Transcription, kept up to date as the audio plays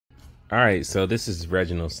All right, so this is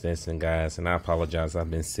Reginald Stinson, guys, and I apologize.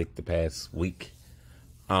 I've been sick the past week,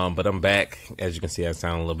 but I'm back. As you can see, I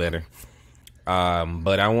sound a little better.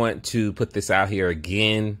 But I want to put this out here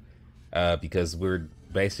again because we're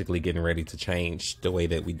basically getting ready to change the way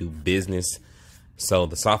that we do business. So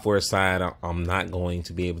the software side, I'm not going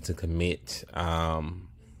to be able to commit,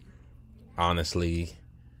 honestly,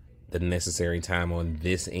 the necessary time on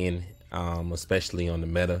this end, especially on the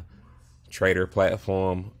Meta Trader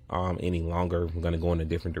platform any longer. I'm going to go in a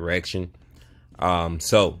different direction.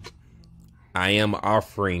 So I am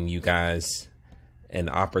offering you guys an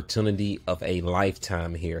opportunity of a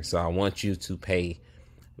lifetime here. So I want you to pay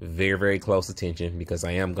very, very close attention because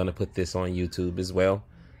I am going to put this on YouTube as well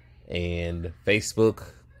and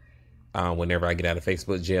Facebook whenever I get out of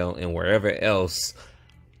Facebook jail and wherever else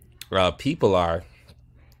people are,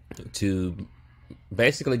 to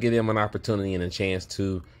basically give them an opportunity and a chance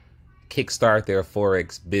to kickstart their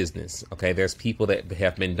Forex business. Okay, there's people that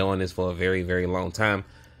have been doing this for a very, very long time.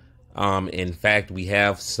 In fact, we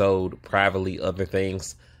have sold privately other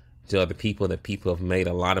things to other people that people have made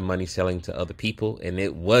a lot of money selling to other people, and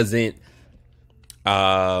it wasn't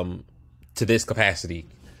to this capacity.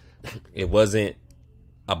 It wasn't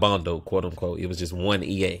a bundle, quote unquote. It was just one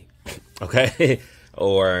EA, okay,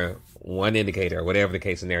 or one indicator, or whatever the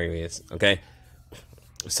case scenario is. Okay,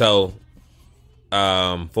 so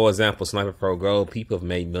for example, Sniper Pro Gold, people have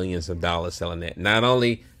made millions of dollars selling that. Not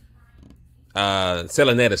only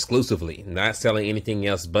selling that exclusively, not selling anything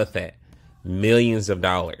else but that. Millions of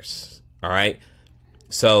dollars. All right.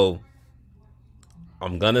 So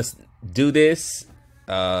I'm gonna do this.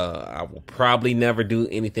 I will probably never do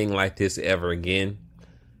anything like this ever again.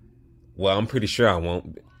 Well, I'm pretty sure I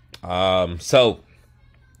won't. So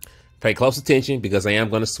pay close attention because I am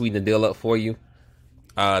going to sweeten the deal up for you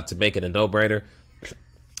to make it a no-brainer.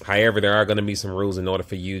 However, there are going to be some rules in order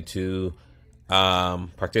for you to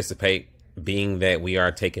participate, being that we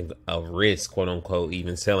are taking a risk, quote unquote,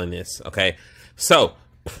 even selling this. Okay, so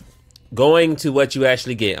going to what you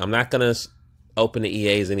actually get. I'm not going to open the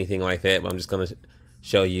EAs, anything like that, but I'm just going to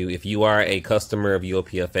show you. If you are a customer of UOP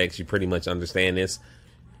FX, you pretty much understand this.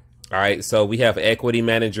 All right, so we have Equity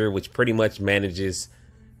Manager, which pretty much manages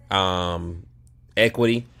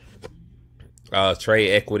equity,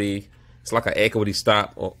 trade equity. It's like an equity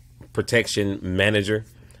stop or protection manager.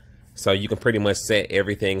 So you can pretty much set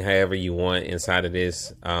everything however you want inside of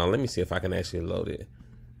this. Let me see if I can actually load it.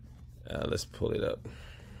 Let's pull it up.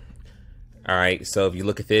 All right, so if you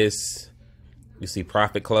look at this, you see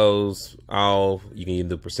profit close, all. You can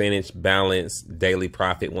do percentage, balance, daily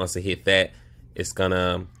profit. Once it hit that, it's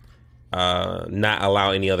gonna not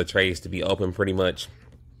allow any other trades to be open pretty much.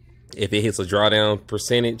 If it hits a drawdown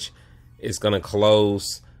percentage, it's gonna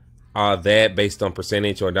close that based on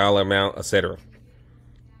percentage or dollar amount, etc.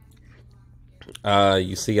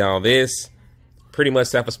 You see all this, pretty much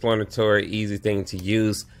self-explanatory, easy thing to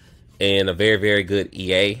use, and a very, very good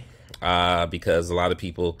EA because a lot of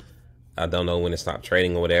people don't know when to stop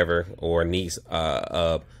trading or whatever, or needs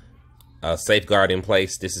a safeguard in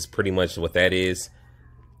place. This is pretty much what that is.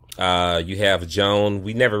 You have Joan.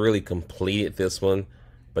 We never really completed this one,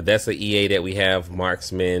 but that's the EA that we have.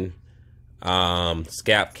 Marksman,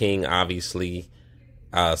 Scalp King, obviously,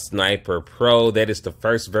 Sniper Pro. That is the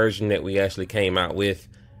first version that we actually came out with,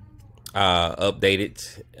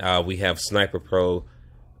 updated. We have Sniper Pro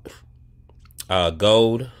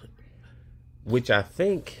Gold, which I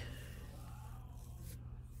think,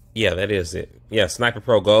 yeah, that is it. Yeah, Sniper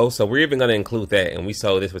Pro Gold. So we're even going to include that, and we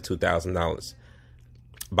sold this for $2,000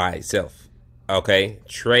 by itself. Okay,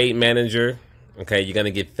 Trade Manager. Okay, you're going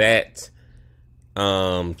to get that.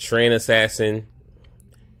 Train Assassin,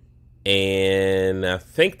 and I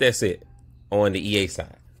think that's it on the EA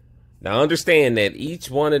side. Now understand that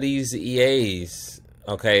each one of these EAs,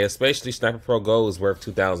 okay, especially Sniper Pro Gold, is worth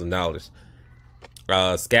 $2,000.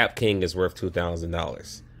 Scalp King is worth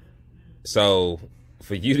 $2,000. So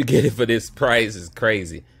for you to get it for this price is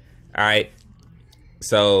crazy. All right,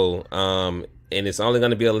 so and it's only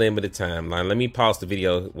going to be a limited time. Now let me pause the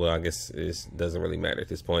video. Well, I guess it doesn't really matter at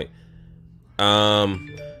this point.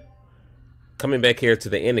 Coming back here to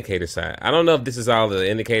the indicator side. I don't know if this is all the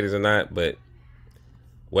indicators or not, but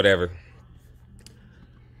whatever.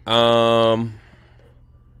 I'm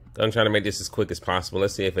trying to make this as quick as possible.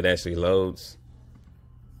 Let's see if it actually loads.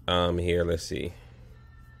 Here, let's see.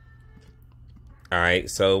 All right,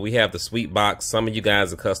 so we have the sweet box. Some of you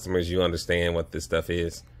guys are customers, you understand what this stuff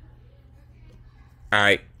is. All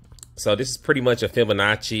right, so this is pretty much a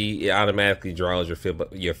Fibonacci. It automatically draws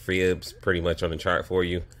your fibs pretty much on the chart for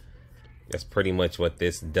you. That's pretty much what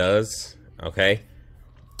this does. Okay,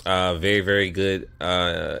 very, very good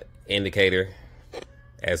indicator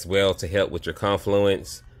as well to help with your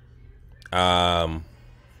confluence. So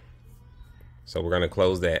we're going to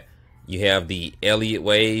close that. You have the Elliott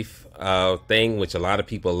wave thing, which a lot of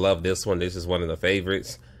people love this one. This is one of the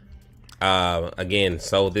favorites. Again,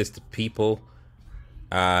 sold this to people,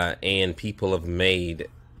 and people have made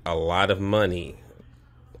a lot of money,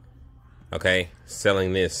 okay,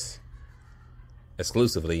 selling this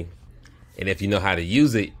exclusively. And if you know how to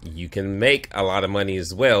use it, you can make a lot of money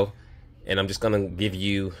as well. And I'm just going to give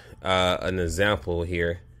you an example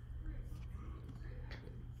here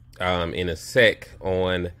in a sec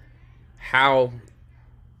on how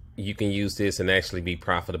you can use this and actually be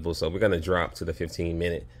profitable. So we're going to drop to the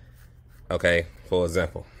 15-minute, okay, for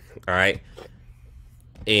example. All right.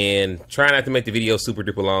 And try not to make the video super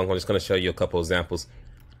duper long. I'm just going to show you a couple examples.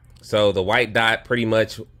 So the white dot, pretty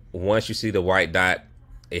much once you see the white dot,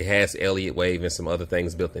 it has Elliott wave and some other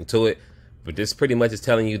things built into it. But this pretty much is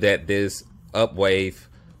telling you that this up wave,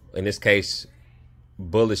 in this case,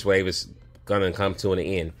 bullish wave, is going to come to an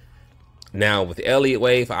end. Now with the Elliott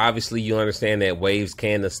wave, obviously you understand that waves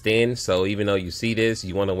can extend. So even though you see this,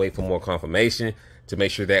 you want to wait for more confirmation to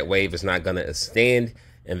make sure that wave is not going to extend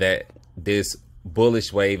and that this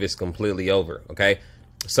bullish wave is completely over. Okay.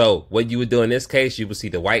 So what you would do in this case, you would see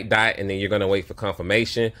the white dot and then you're going to wait for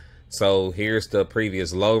confirmation. So here's the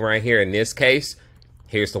previous low right here. In this case,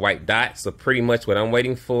 here's the white dot. So pretty much what I'm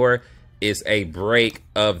waiting for is a break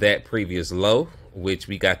of that previous low, which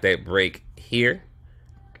we got that break here.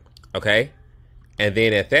 Okay. And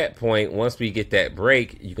then at that point, once we get that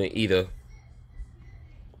break, you can either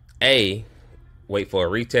wait for a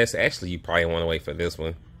retest. Actually, you probably want to wait for this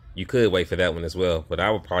one. You could wait for that one as well, but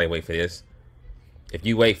I would probably wait for this. If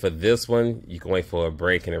you wait for this one, you can wait for a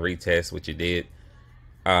break and a retest, which you did.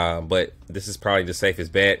 But this is probably the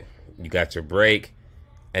safest bet. You got your break,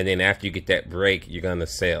 and then after you get that break, you're gonna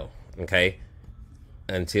sell, okay,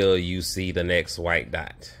 until you see the next white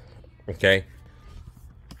dot. Okay,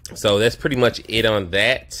 so that's pretty much it on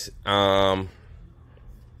that. The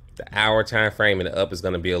hour time frame and the up is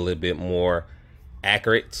gonna be a little bit more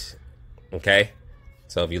accurate. Okay,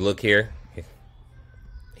 so if you look here,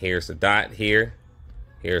 here's the dot here,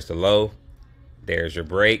 here's the low, there's your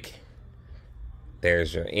break,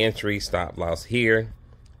 there's your entry, stop loss here.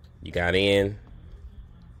 You got in,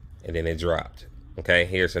 and then it dropped. Okay,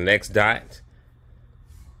 here's the next dot.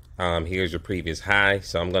 Here's your previous high.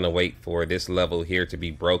 So I'm gonna wait for this level here to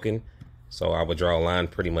be broken. So I would draw a line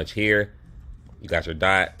pretty much here. You got your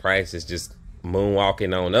dot. Price is just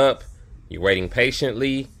moonwalking on up. You're waiting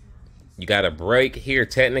patiently. You got a break here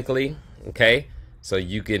technically. Okay, so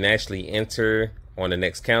you can actually enter on the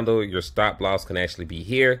next candle. Your stop loss can actually be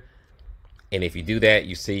here. And if you do that,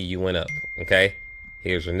 you see you went up. Okay,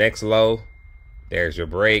 here's your next low. There's your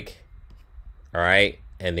break. All right,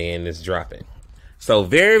 and then it's dropping. So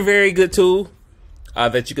very, very good tool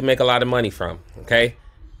that you can make a lot of money from. Okay,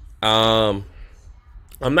 I'm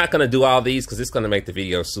not gonna do all these because it's gonna make the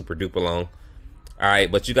video super duper long. All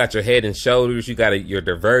right, but you got your head and shoulders. You got your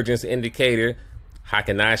divergence indicator,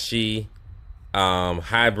 Heikin-Ashi,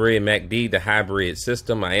 hybrid MACD, the hybrid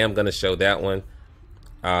system. I am gonna show that one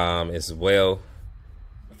as well.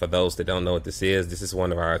 For those that don't know what this is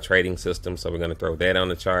one of our trading systems. So we're gonna throw that on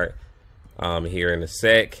the chart here in a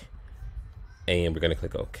sec. And we're gonna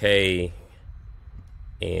click OK.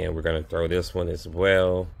 And we're gonna throw this one as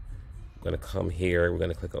well. I'm gonna come here, we're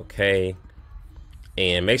gonna click OK.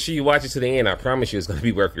 And make sure you watch it to the end. I promise you it's gonna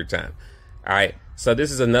be worth your time. All right, so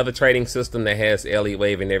this is another trading system that has Elliott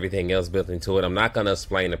wave and everything else built into it. I'm not gonna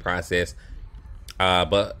explain the process,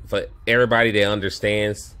 but for everybody that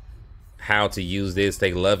understands how to use this,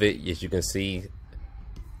 they love it. As you can see,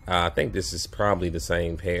 I think this is probably the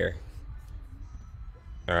same pair.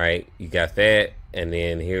 All right, you got that, and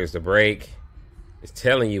then here's the break. It's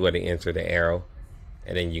telling you where to enter the arrow,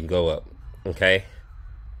 and then you can go up. Okay,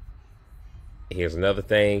 here's another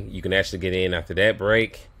thing. You can actually get in after that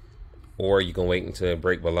break, or you can wait until a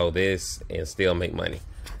break below this and still make money.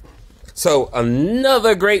 So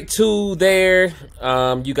another great tool there.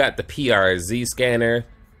 You got the PRZ scanner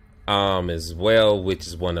as well, which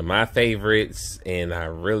is one of my favorites, and I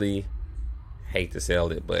really hate to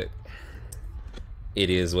sell it, but it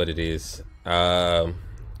is what it is. I'm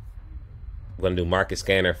gonna do market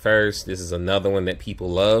scanner first. This is another one that people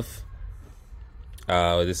love.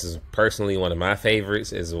 This is personally one of my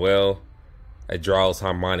favorites as well. It draws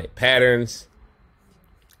harmonic patterns.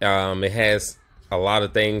 It has a lot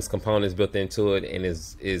of things, components built into it, and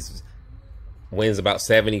wins about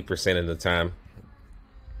 70% of the time.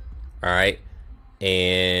 All right,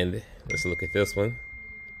 and let's look at this one.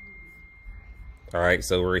 All right,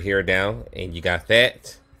 so we're here down, and you got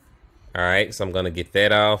that. All right, so I'm gonna get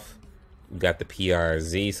that off. You got the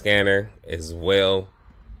PRZ scanner as well.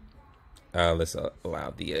 Let's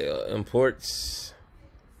allow the imports.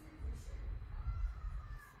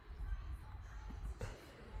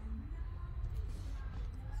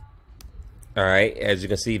 All right, as you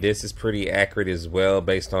can see, this is pretty accurate as well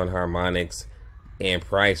based on harmonics and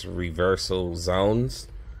price reversal zones.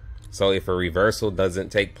 So if a reversal doesn't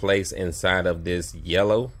take place inside of this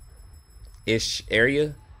yellow-ish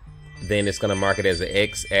area, then it's going to mark it as an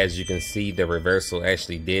X. As you can see, the reversal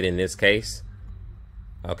actually did in this case.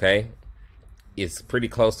 Okay, it's pretty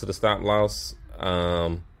close to the stop loss,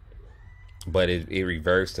 but it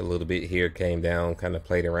reversed a little bit here, came down, kind of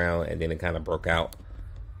played around, and then it kind of broke out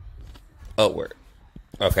upward.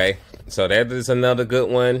 Okay, so that is another good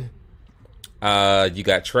one. You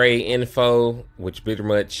got trade info, which pretty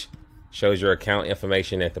much shows your account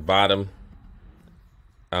information at the bottom.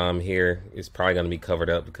 Here it's probably going to be covered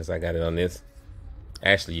up because I got it on this.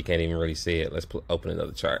 Actually, you can't even really see it. Let's open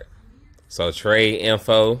another chart. So trade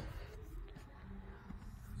info.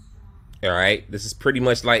 All right, this is pretty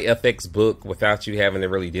much like FX book without you having to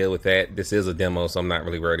really deal with that. This is a demo, so I'm not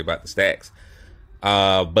really worried about the stats.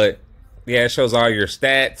 But yeah, it shows all your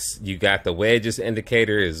stats. You got the wedges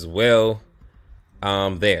indicator as well.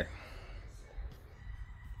 There.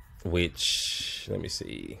 Which, let me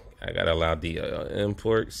see. I gotta allow the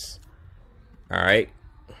imports. All right.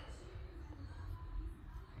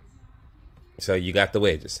 So you got the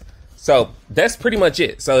wedges. So that's pretty much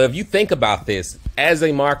it. So if you think about this as a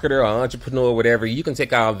marketer or entrepreneur or whatever, you can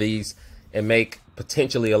take all of these and make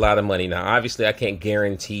potentially a lot of money. Now, obviously, I can't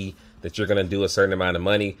guarantee that you're going to do a certain amount of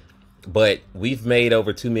money, but we've made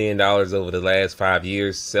over $2 million over the last 5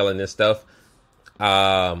 years selling this stuff.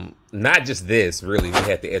 Not just this, really. We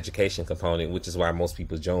had the education component, which is why most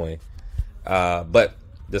people join. But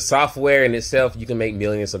the software in itself, you can make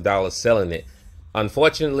millions of dollars selling it.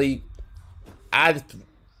 Unfortunately, I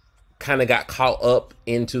kind of got caught up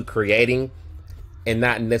into creating and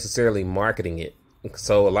not necessarily marketing it.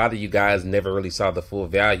 So a lot of you guys never really saw the full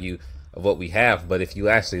value of what we have. But if you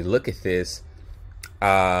actually look at this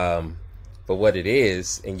for what it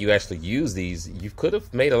is, and you actually use these, you could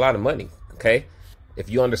have made a lot of money. Okay. If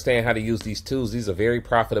you understand how to use these tools, these are very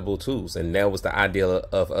profitable tools. And that was the idea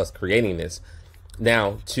of us creating this.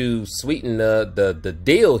 Now, to sweeten the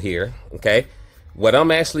deal here, okay, what I'm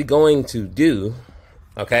actually going to do,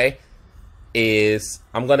 okay, is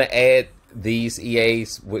I'm going to add these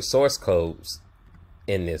EAs with source codes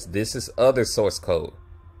in this. This is other source code.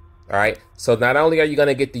 All right. So not only are you going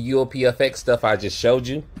to get the UOP FX stuff I just showed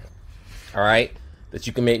you, all right, that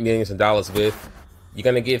you can make millions of dollars with, you're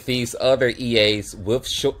going to get these other EAs with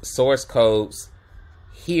source codes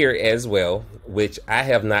here as well, which I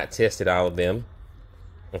have not tested all of them.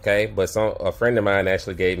 Okay. But a friend of mine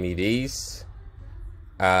actually gave me these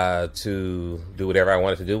to do whatever I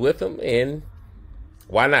wanted to do with them. And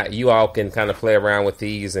why not? You all can kind of play around with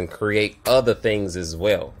these and create other things as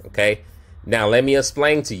well. Okay. Now, let me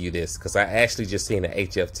explain to you this, because I actually just seen an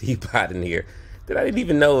HFT bot in here that I didn't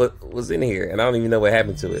even know it was in here. And I don't even know what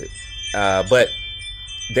happened to it. But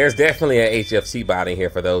there's definitely an HFT bot in here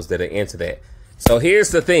for those that are into that. So here's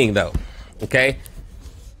the thing, though. Okay.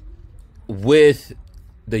 With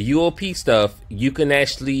the UOP stuff, you can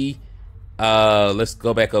actually, let's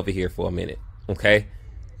go back over here for a minute. Okay.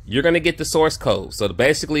 You're going to get the source code. So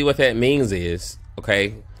basically what that means is,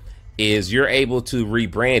 okay, is you're able to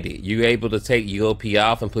rebrand it. You're able to take UOP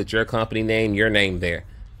off and put your company name, your name there.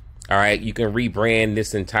 All right. You can rebrand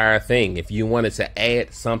this entire thing. If you wanted to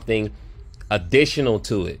add something additional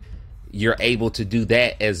to it, you're able to do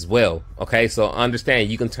that as well. Okay. So understand,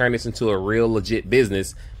 you can turn this into a real legit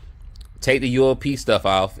business. Take the UOP stuff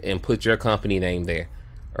off and put your company name there.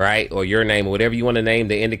 All right. Or your name, or whatever you want to name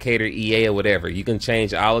the indicator, EA or whatever. You can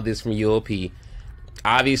change all of this from UOP.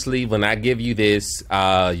 Obviously, when I give you this,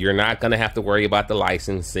 you're not going to have to worry about the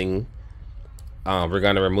licensing. We're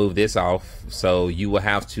going to remove this off. So you will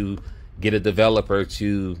have to get a developer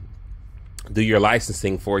to do your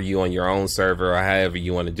licensing for you on your own server, or however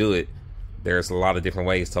you want to do it. There's a lot of different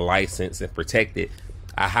ways to license and protect it.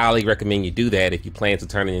 I highly recommend you do that if you plan to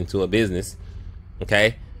turn it into a business.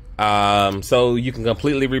 Okay. So you can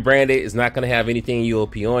completely rebrand it. It's not going to have anything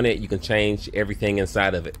UOP on it. You can change everything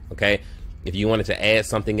inside of it. Okay. If you wanted to add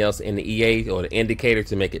something else in the EA or the indicator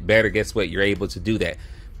to make it better, guess what? You're able to do that.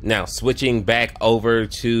 Now, switching back over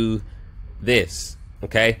to this.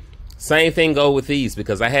 Okay. Same thing go with these,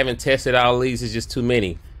 because I haven't tested all of these. It's just too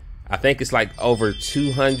many. I think it's like over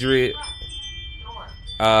 200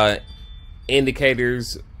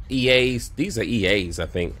 indicators, EAs. These are EAs, I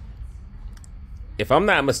think. if I'm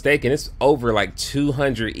not mistaken, it's over like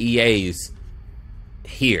 200 EAs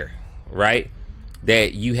here, right?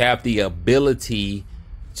 That you have the ability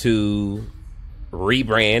to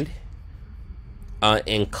rebrand,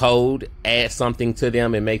 encode, add something to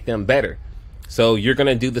them, and make them better. So you're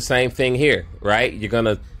gonna do the same thing here, right? You're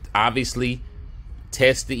gonna obviously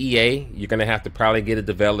test the EA. You're gonna have to probably get a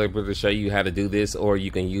developer to show you how to do this, or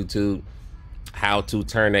you can YouTube how to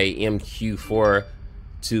turn a MQ4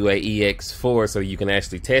 to a EX4 so you can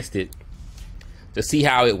actually test it to see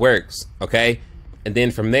how it works, okay? And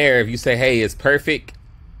then from there, if you say, hey, it's perfect,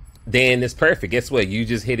 then it's perfect. Guess what? You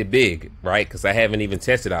just hit it big, right? Because I haven't even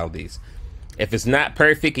tested all of these. If it's not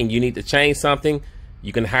perfect and you need to change something,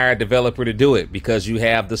 you can hire a developer to do it because you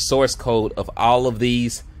have the source code of all of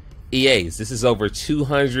these EAs. This is over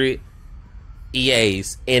 200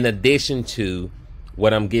 EAs in addition to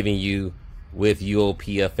what I'm giving you with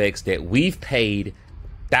UOP FX that we've paid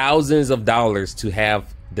thousands of dollars to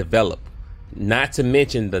have developed. Not to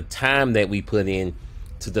mention the time that we put in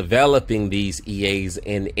to developing these EAs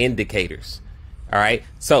and indicators. All right.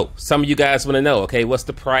 So some of you guys want to know, okay, what's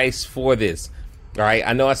the price for this? All right.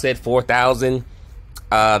 I know I said 4,000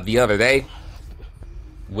 the other day,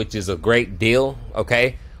 which is a great deal.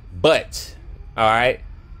 Okay. But all right,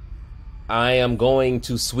 I am going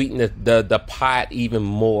to sweeten the pot even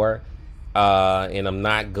more. And I'm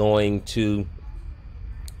not going to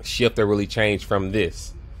shift or really change from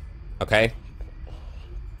this. Okay.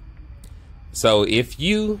 So if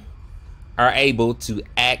you are able to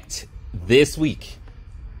act this week,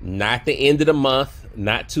 not the end of the month,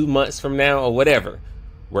 not 2 months from now or whatever,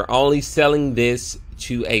 we're only selling this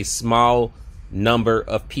to a small number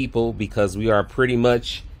of people because we are pretty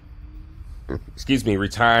much, excuse me,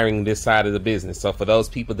 retiring this side of the business. So for those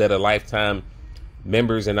people that are lifetime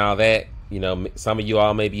members and all that, you know, some of you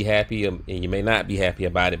all may be happy and you may not be happy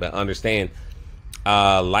about it, but understand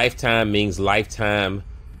lifetime means lifetime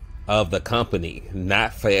of the company,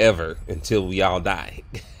 not forever until we all die.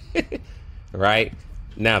 Right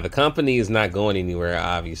now, the company is not going anywhere,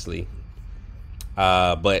 obviously,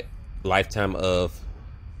 but lifetime of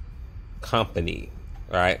company.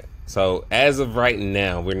 Right. So as of right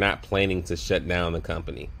now, we're not planning to shut down the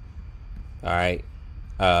company. All right.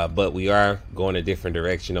 But we are going a different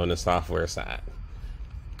direction on the software side.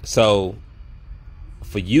 So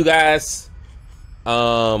for you guys,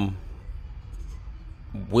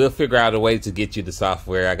 we'll figure out a way to get you the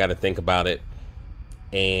software. I got to think about it,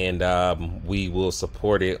 and we will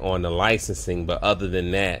support it on the licensing. But other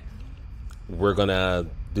than that, we're gonna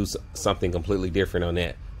do something completely different on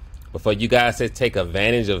that. But for you guys that take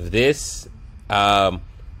advantage of this,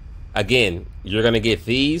 again, you're gonna get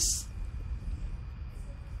these,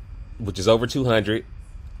 which is over 200,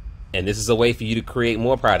 and this is a way for you to create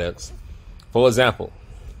more products. For example,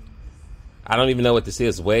 I don't even know what this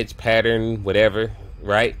is, wedge pattern, whatever,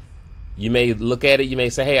 right? You may look at it, you may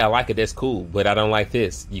say, hey, I like it, that's cool, but I don't like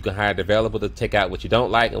this. You can hire a developer to take out what you don't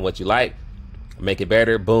like and what you like, make it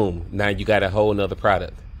better, boom. Now you got a whole nother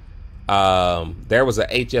product. There was a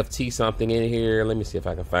HFT something in here. Let me see if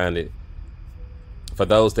I can find it. For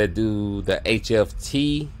those that do the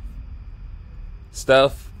HFT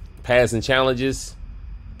stuff, paths and challenges,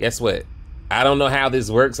 guess what? I don't know how this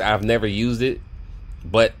works. I've never used it,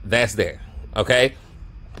 but that's there. Okay.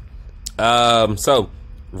 So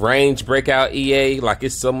range breakout EA, like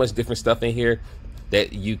it's so much different stuff in here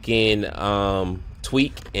that you can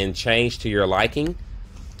tweak and change to your liking.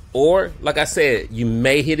 Or like I said, you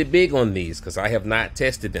may hit it big on these because I have not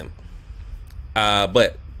tested them.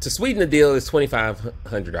 But to sweeten the deal is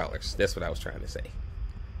 $2,500. That's what I was trying to say.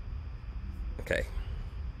 Okay.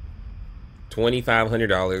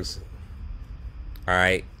 $2,500. All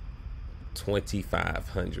right.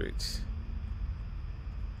 2,500.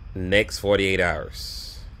 Next 48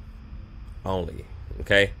 hours only.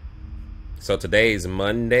 Okay. So today is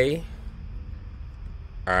Monday.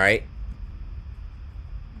 All right.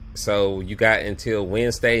 So you got until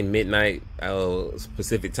Wednesday midnight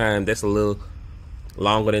Pacific time. That's a little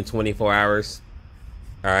longer than 24 hours.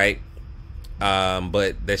 All right.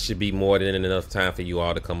 But that should be more than enough time for you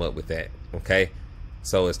all to come up with that. Okay.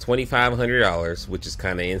 So it's $2,500, which is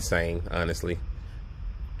kind of insane, honestly.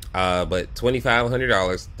 But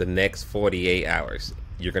 $2,500 the next 48 hours,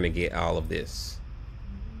 you're going to get all of this.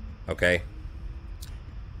 Okay.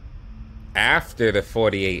 After the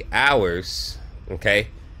 48 hours, okay,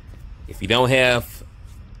 if you don't have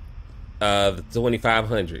the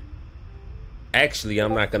 2,500, actually,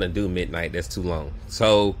 I'm not going to do midnight. That's too long.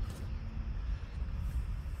 So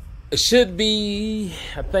it should be,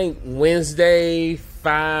 I think, Wednesday,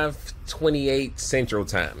 5:28 Central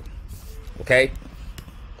Time. Okay.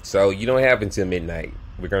 So you don't have until midnight.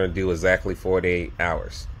 We're going to do exactly 48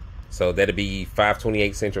 hours. So that'll be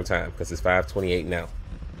 5:28 Central Time because it's 5:28 now.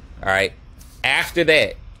 All right. After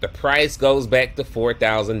that, the price goes back to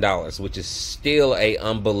 $4,000, which is still a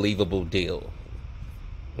unbelievable deal.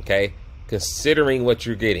 Okay, considering what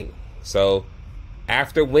you're getting. So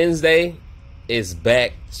after Wednesday, it's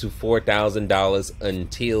back to $4,000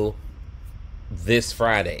 until this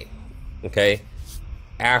Friday. Okay,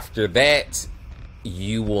 after that,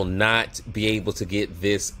 you will not be able to get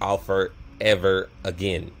this offer ever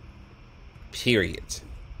again. Period.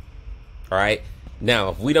 All right. Now,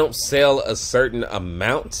 if we don't sell a certain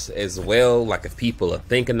amount as well, like if people are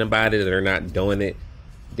thinking about it and they're not doing it,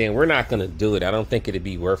 then we're not going to do it. I don't think it'd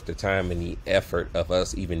be worth the time and the effort of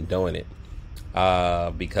us even doing it,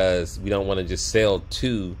 because we don't want to just sell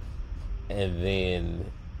two and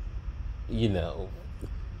then, you know,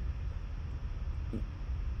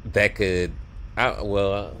 that could,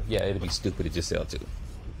 yeah, it'd be stupid to just sell two.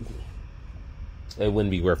 It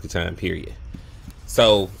wouldn't be worth the time, period.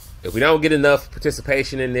 So if we don't get enough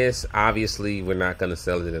participation in this, obviously we're not going to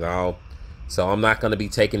sell it at all. So I'm not going to be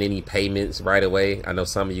taking any payments right away. I know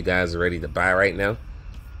some of you guys are ready to buy right now.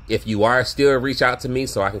 If you are, still reach out to me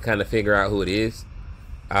so I can kind of figure out who it is.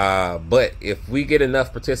 But if we get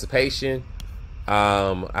enough participation,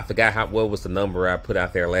 I forgot what was the number I put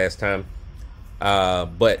out there last time.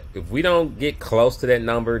 But if we don't get close to that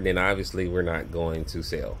number, then obviously we're not going to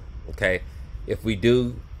sell. Okay. If we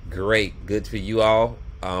do, great, good for you all.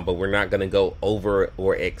 But we're not going to go over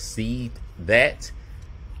or exceed that.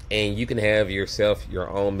 And you can have yourself your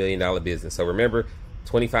own $1 million business. So remember,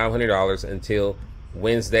 $2,500 until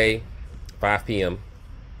Wednesday, 5 p.m.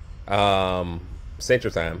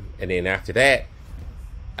 Central Time. And then after that,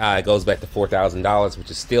 it goes back to $4,000,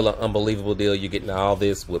 which is still an unbelievable deal. You're getting all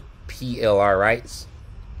this with PLR rights.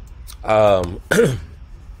 And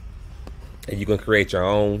you can create your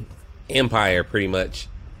own empire pretty much,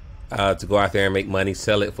 to go out there and make money,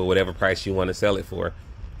 sell it for whatever price you want to sell it for,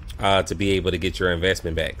 to be able to get your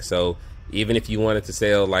investment back. So even if you wanted to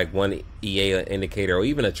sell like one EA indicator or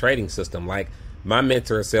even a trading system, like my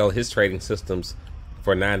mentor sell his trading systems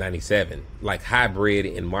for $9.97, like hybrid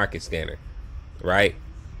and market scanner, right?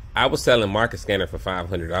 I was selling market scanner for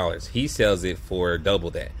 $500. He sells it for double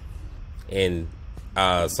that. And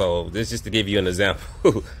so this just to give you an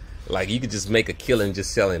example. Like you could just make a killing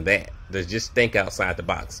just selling that. Just think outside the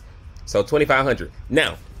box. So $2,500.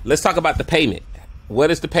 Now let's talk about the payment. What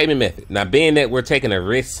is the payment method? Now, being that we're taking a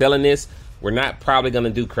risk selling this, we're not probably going to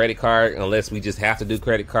do credit card unless we just have to do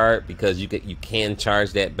credit card, because you can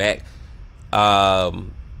charge that back.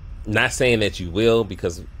 Not saying that you will,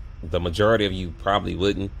 because the majority of you probably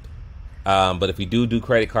wouldn't. But if we do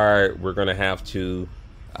credit card, we're going to have to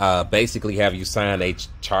basically have you sign a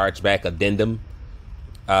chargeback addendum,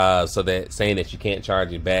 so that saying that you can't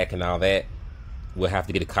charge it back and all that. We'll have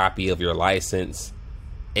to get a copy of your license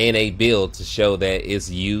and a bill to show that it's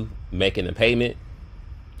you making the payment,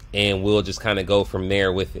 and we'll just kind of go from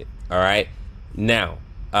there with it. All right. Now,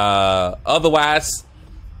 otherwise,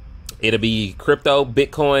 it'll be crypto,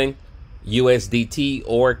 Bitcoin, USDT,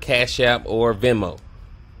 or Cash App or Venmo.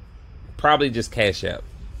 Probably just Cash App.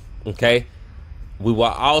 Okay. We will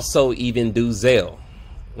also even do Zelle.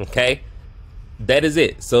 Okay. That is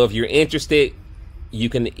it. So if you're interested, you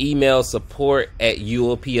can email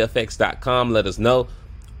support@uopfx.com. Let us know.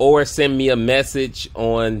 Or send me a message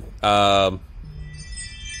on, I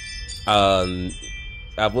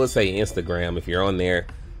would say Instagram. If you're on there,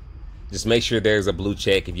 just make sure there's a blue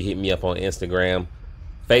check if you hit me up on Instagram,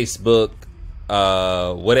 Facebook,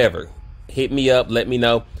 whatever. Hit me up, let me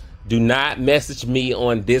know. Do not message me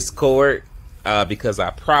on Discord, because I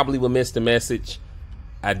probably will miss the message.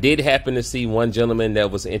 I did happen to see one gentleman that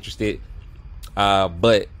was interested,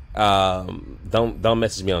 but don't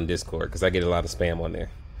message me on Discord, because I get a lot of spam on there.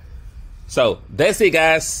 So that's it,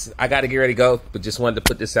 guys. I got to get ready to go, but just wanted to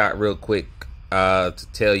put this out real quick to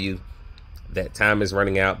tell you that time is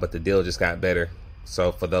running out, but the deal just got better.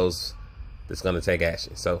 So for those that's going to take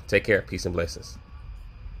action. So take care. Peace and blessings.